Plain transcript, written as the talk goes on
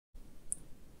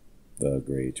the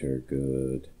greater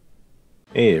good.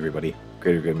 Hey everybody,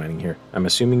 Greater Good Mining here. I'm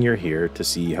assuming you're here to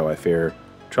see how I fare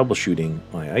troubleshooting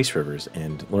my Icerivers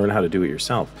and learn how to do it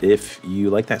yourself. If you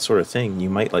like that sort of thing, you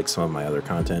might like some of my other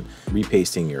content,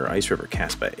 repasting your Iceriver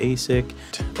Kaspa ASIC,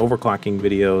 overclocking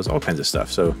videos, all kinds of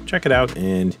stuff. So check it out,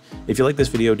 and if you like this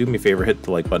video, do me a favor, hit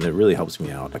the like button. It really helps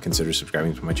me out. Consider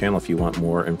subscribing to my channel if you want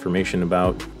more information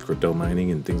about crypto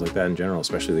mining and things like that in general,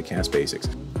 especially the Kaspa ASICs.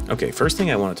 Okay, first thing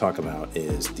I want to talk about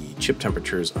is the chip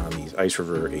temperatures on these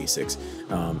Iceriver ASICs.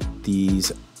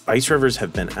 These Icerivers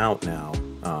have been out now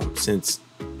since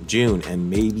June, and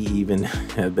maybe even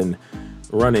have been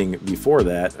running before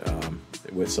that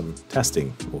with some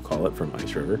testing, we'll call it, from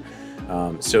Iceriver.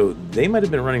 So they might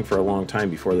have been running for a long time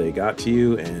before they got to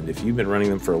you, and if you've been running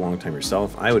them for a long time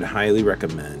yourself, I would highly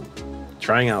recommend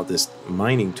trying out this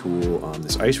mining tool,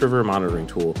 this Iceriver monitoring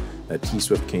tool that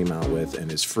T-Swift came out with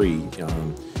and is free.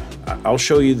 I'll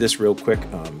show you this real quick.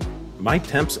 My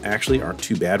temps actually aren't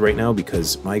too bad right now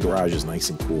because my garage is nice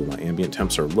and cool. My ambient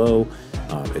temps are low.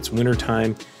 It's winter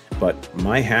time, but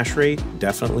my hash rate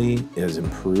definitely has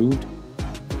improved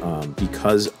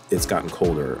because it's gotten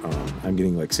colder. I'm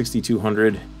getting like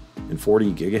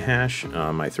 6,240 gigahash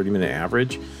on my 30-minute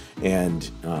average, and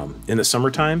in the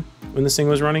summertime when this thing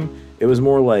was running, it was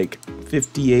more like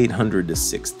 5,800 to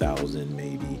 6,000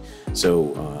 maybe.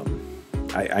 So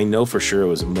I know for sure it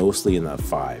was mostly in the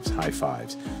fives, high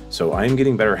fives. So I'm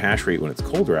getting better hash rate when it's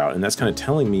colder out, and that's kind of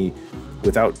telling me,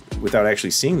 without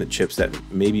actually seeing the chips, that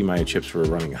maybe my chips were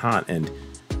running hot. And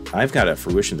I've got a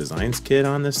Fruition Designs kit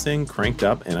on this thing cranked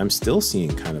up, and I'm still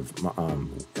seeing kind of,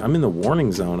 I'm in the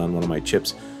warning zone on one of my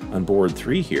chips on board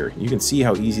 3 here. You can see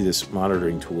how easy this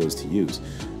monitoring tool is to use.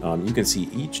 You can see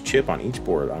each chip on each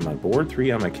board. I'm on board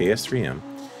 3 on my KS3M,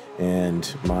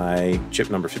 and my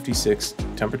chip number 56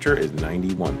 temperature is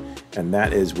 91, and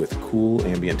that is with cool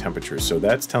ambient temperatures. So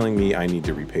that's telling me I need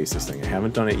to repaste this thing. I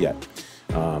haven't done it yet.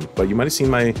 But you might have seen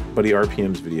my buddy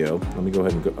RPM's video. Let me go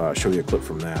ahead and show you a clip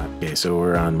from that. Okay, so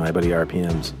we're on my buddy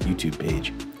RPM's YouTube page,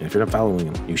 and if you're not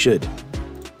following him, you should.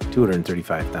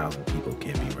 235,000 people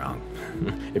can't be wrong.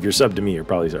 If you're subbed to me, you're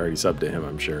probably already subbed to him,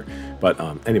 I'm sure. But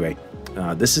anyway,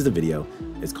 this is the video.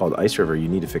 It's called Iceriver, You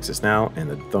Need to Fix This Now, and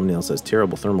the thumbnail says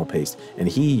terrible thermal paste. And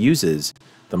he uses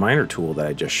the miner tool that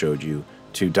I just showed you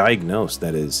to diagnose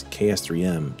that his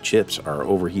KS3M chips are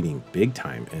overheating big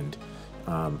time. And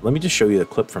let me just show you a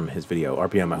clip from his video.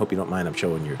 RPM, I hope you don't mind I'm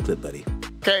showing your clip, buddy.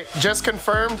 Okay, just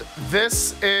confirmed,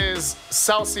 this is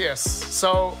Celsius.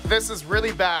 So this is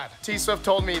really bad. T-Swift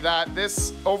told me that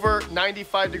this over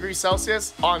 95 degrees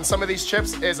Celsius on some of these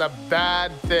chips is a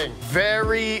bad thing.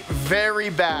 Very, very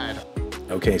bad.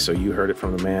 Okay, so you heard it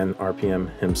from the man,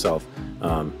 RPM himself.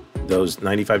 Those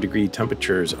 95-degree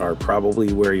temperatures are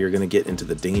probably where you're gonna get into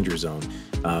the danger zone.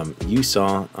 You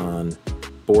saw on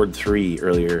board 3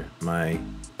 earlier, my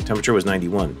temperature was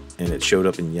 91 and it showed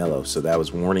up in yellow, so that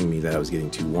was warning me that I was getting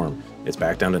too warm. It's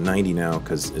back down to 90 now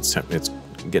because it's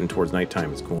getting towards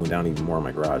nighttime. It's cooling down even more in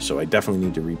my garage, so I definitely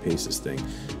need to repaste this thing.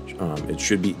 It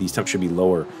should be, these temps should be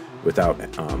lower without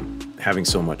having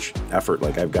so much effort.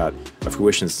 Like, I've got a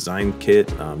Fruition Design kit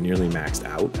nearly maxed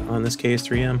out on this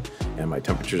KS3M, and my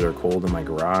temperatures are cold in my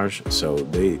garage, so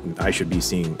I should be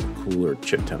seeing cooler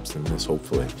chip temps than this,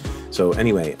 hopefully. So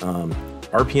anyway,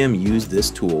 RPM used this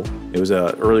tool. It was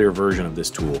an earlier version of this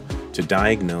tool to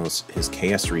diagnose his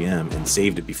KS3M and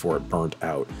saved it before it burnt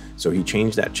out. So he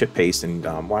changed that chip paste, and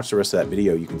watch the rest of that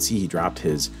video. You can see he dropped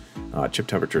his chip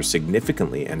temperature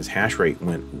significantly, and his hash rate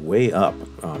went way up.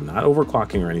 Not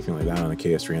overclocking or anything like that on the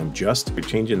KS3M, just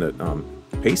changing the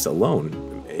paste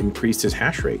alone increased his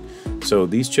hash rate. So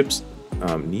these chips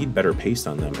need better paste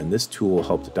on them, and this tool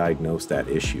helped diagnose that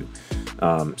issue.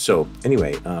 So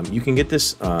anyway, you can get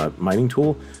this mining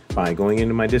tool by going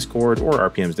into my Discord or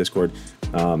RPM's Discord.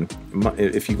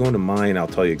 If you go into mine, I'll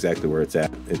tell you exactly where it's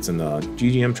at. It's in the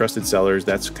GGM Trusted Sellers.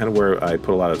 That's kind of where I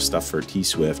put a lot of stuff for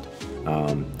T-Swift.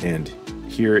 And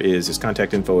here is his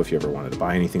contact info. If you ever wanted to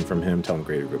buy anything from him, tell him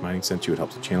Greater Good Mining sent you. It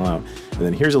helps the channel out. And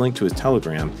then here's a link to his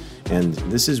Telegram, and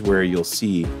this is where you'll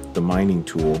see the mining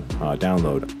tool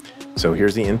download. So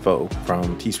here's the info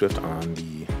from T-Swift on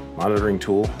the monitoring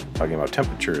tool, talking about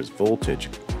temperatures, voltage,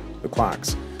 the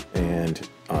clocks, and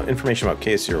information about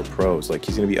KS0 Pros. Like,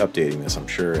 he's going to be updating this, I'm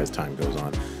sure, as time goes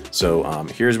on. So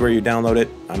here's where you download it.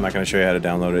 I'm not going to show you how to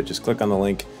download it. Just click on the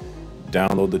link,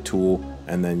 download the tool,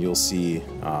 and then you'll see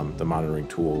the monitoring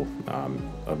tool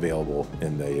available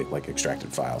in the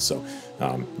extracted file. So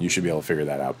you should be able to figure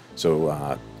that out.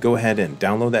 So go ahead and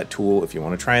download that tool if you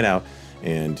want to try it out,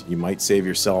 and you might save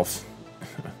yourself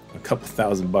a couple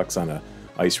 $1,000 on a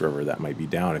Iceriver that might be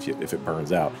down if it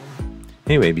burns out.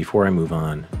 Anyway, before I move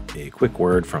on, a quick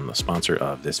word from the sponsor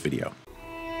of this video.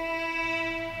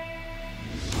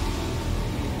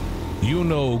 You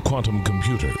know quantum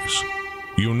computers,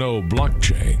 you know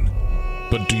blockchain,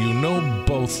 but do you know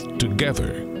both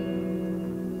together?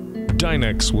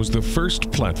 Dynex was the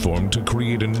first platform to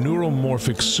create a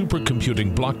neuromorphic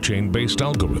supercomputing blockchain-based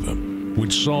algorithm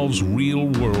which solves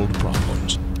real-world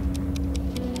problems.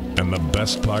 And the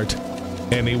best part?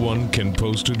 Anyone can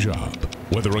post a job,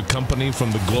 whether a company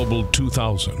from the Global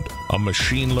 2000, a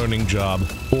machine learning job,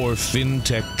 or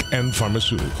fintech and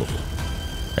pharmaceutical.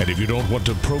 And if you don't want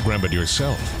to program it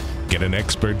yourself, get an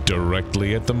expert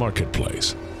directly at the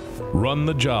marketplace. Run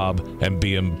the job and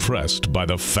be impressed by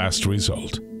the fast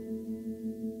result.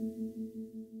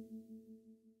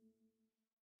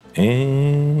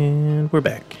 And we're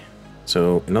back.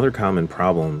 So another common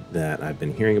problem that I've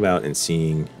been hearing about and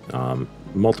seeing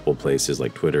multiple places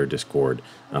like Twitter, Discord,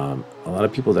 a lot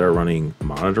of people that are running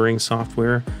monitoring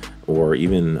software, or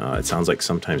even it sounds like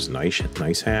sometimes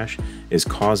NiceHash is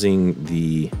causing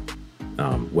the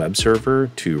web server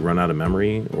to run out of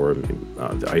memory, or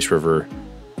the Iceriver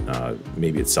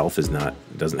maybe itself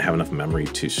doesn't have enough memory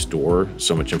to store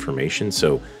so much information.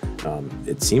 So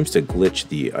it seems to glitch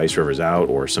the Icerivers out,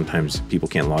 or sometimes people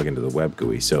can't log into the web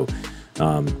GUI. So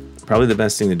probably the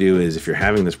best thing to do is, if you're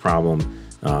having this problem,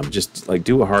 just like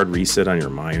do a hard reset on your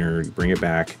miner, bring it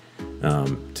back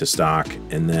to stock,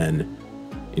 and then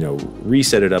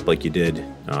reset it up like you did.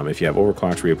 If you have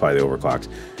overclocks, reapply the overclocks,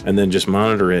 and then just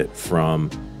monitor it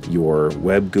from your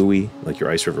web GUI, like your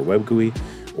Iceriver web GUI,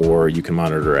 or you can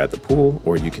monitor at the pool,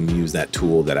 or you can use that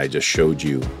tool that I just showed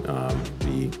you,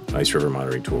 the Iceriver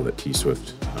monitoring tool that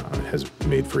T-Swift has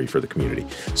made free for the community.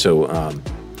 So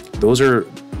those are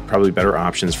probably better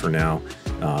options for now.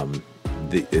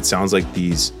 It sounds like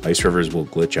these Icerivers will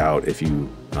glitch out if you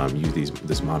use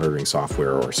this monitoring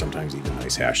software, or sometimes even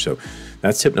NiceHash. So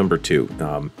that's tip number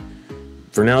 2.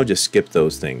 For now, just skip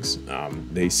those things.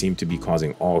 They seem to be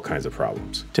causing all kinds of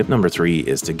problems. Tip number 3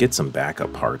 is to get some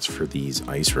backup parts for these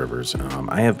Icerivers.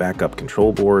 I have backup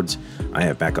control boards. I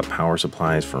have backup power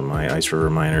supplies for my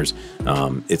Iceriver miners.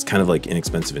 It's kind of like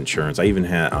inexpensive insurance. I even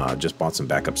just bought some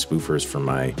backup spoofers for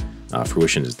my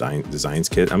Fruition Designs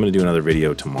kit. I'm going to do another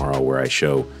video tomorrow where I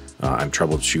show I'm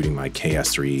troubleshooting my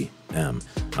KS3M,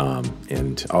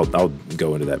 and I'll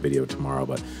go into that video tomorrow.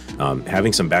 But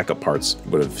having some backup parts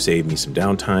would have saved me some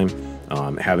downtime.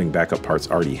 Having backup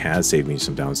parts already has saved me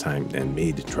some downtime and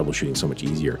made troubleshooting so much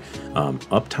easier.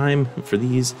 Uptime for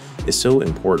these is so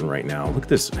important right now. Look at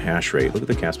this hash rate. Look at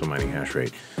the Kaspa mining hash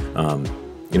rate.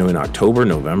 In October,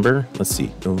 November, let's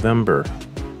see, November,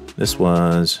 this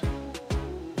was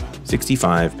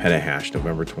 65 petahash,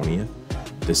 November 20th,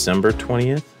 December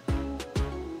 20th,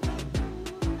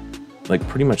 like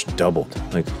pretty much doubled,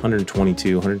 like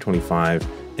 122, 125.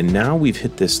 And now we've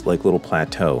hit this like little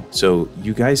plateau. So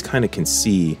you guys kind of can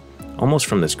see almost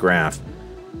from this graph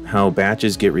how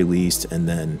batches get released, and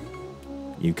then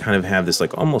you kind of have this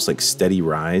like almost like steady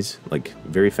rise, like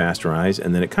very fast rise,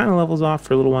 and then it kind of levels off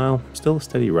for a little while. Still a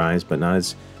steady rise, but not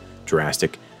as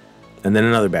drastic. And then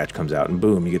another batch comes out, and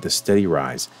boom, you get this steady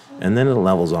rise, and then it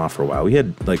levels off for a while. We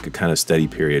had like a kind of steady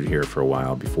period here for a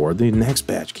while before the next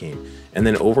batch came, and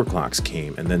then overclocks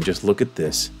came, and then just look at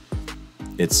this.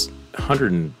 It's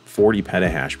 140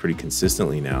 petahash pretty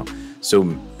consistently now.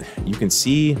 So you can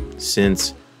see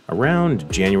since around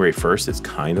January 1st, it's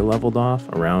kind of leveled off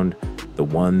around the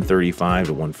 135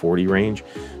 to 140 range.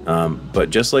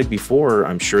 But just like before,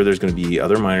 I'm sure there's going to be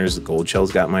other miners. Gold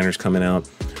Shell's got miners coming out.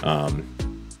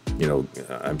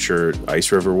 I'm sure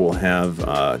Iceriver will have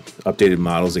updated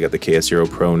models. They got the KS0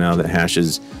 Pro now that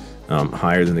hashes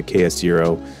higher than the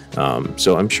KS0.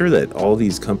 So I'm sure that all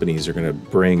these companies are going to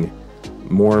bring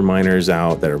more miners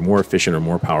out that are more efficient or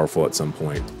more powerful at some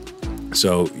point.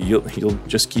 So you'll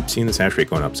just keep seeing this hash rate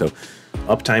going up. So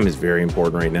uptime is very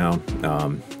important right now.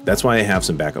 That's why I have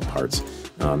some backup parts.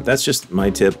 That's just my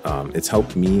tip. It's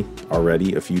helped me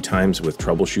already a few times with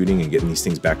troubleshooting and getting these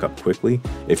things back up quickly.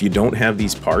 If you don't have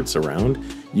these parts around,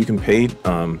 you can pay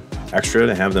extra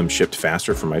to have them shipped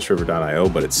faster from Iceriver.io,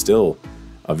 but it's still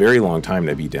a very long time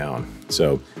to be down.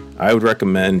 So I would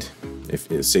recommend,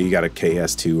 if say you got a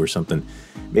KS2 or something,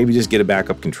 maybe just get a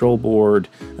backup control board.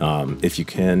 If you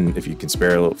can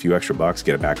spare a few extra bucks,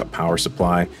 get a backup power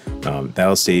supply.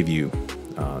 That'll save you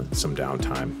some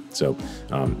downtime. So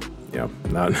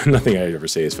nothing I ever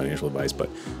say is financial advice, but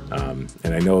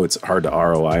and I know it's hard to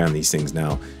ROI on these things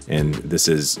now, and this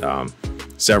is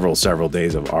several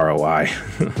days of ROI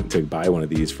to buy one of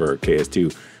these for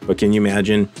KS2. But can you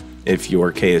imagine if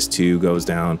your KS2 goes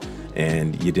down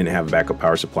and you didn't have a backup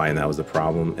power supply, and that was the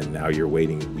problem, and now you're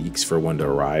waiting weeks for one to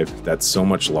arrive. That's so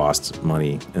much lost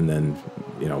money, and then,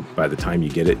 you know, by the time you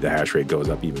get it, the hash rate goes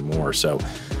up even more. So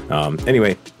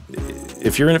anyway,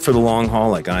 if you're in it for the long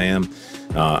haul like I am,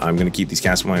 I'm going to keep these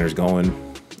Kaspa miners going,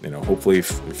 you know, hopefully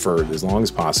for as long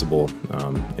as possible.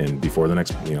 And before the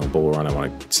next, you know, bull run, I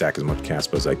want to stack as much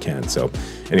Kaspa as I can. So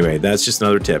anyway, that's just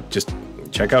another tip. Just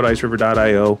check out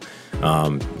Iceriver.io.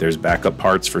 There's backup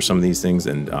parts for some of these things,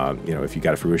 and you know, if you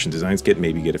got a Fruition Designs kit,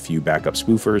 maybe get a few backup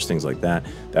spoofers, things like that.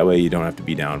 That way you don't have to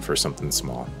be down for something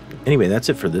small. Anyway, that's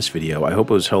it for this video. I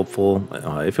hope it was helpful.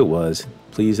 If it was,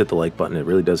 please hit the like button. It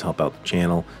really does help out the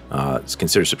channel.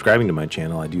 Consider subscribing to my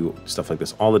channel. I do stuff like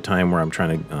this all the time where I'm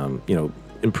trying to, you know,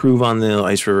 improve on the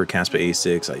Iceriver Kaspa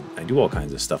ASICs. I do all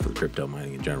kinds of stuff with crypto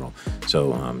mining in general.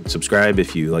 So subscribe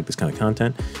if you like this kind of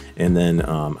content. And then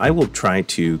I will try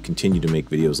to continue to make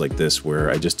videos like this where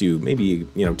I just do maybe,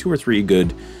 you know, 2 or 3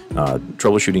 good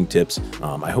troubleshooting tips.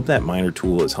 I hope that miner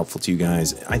tool is helpful to you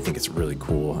guys. I think it's really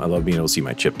cool. I love being able to see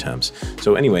my chip temps.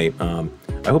 So anyway,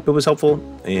 I hope it was helpful,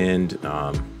 and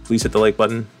please hit the like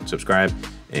button, subscribe,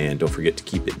 and don't forget to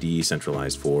keep it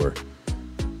decentralized for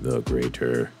the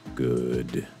greater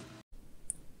good.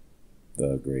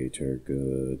 The greater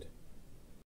good.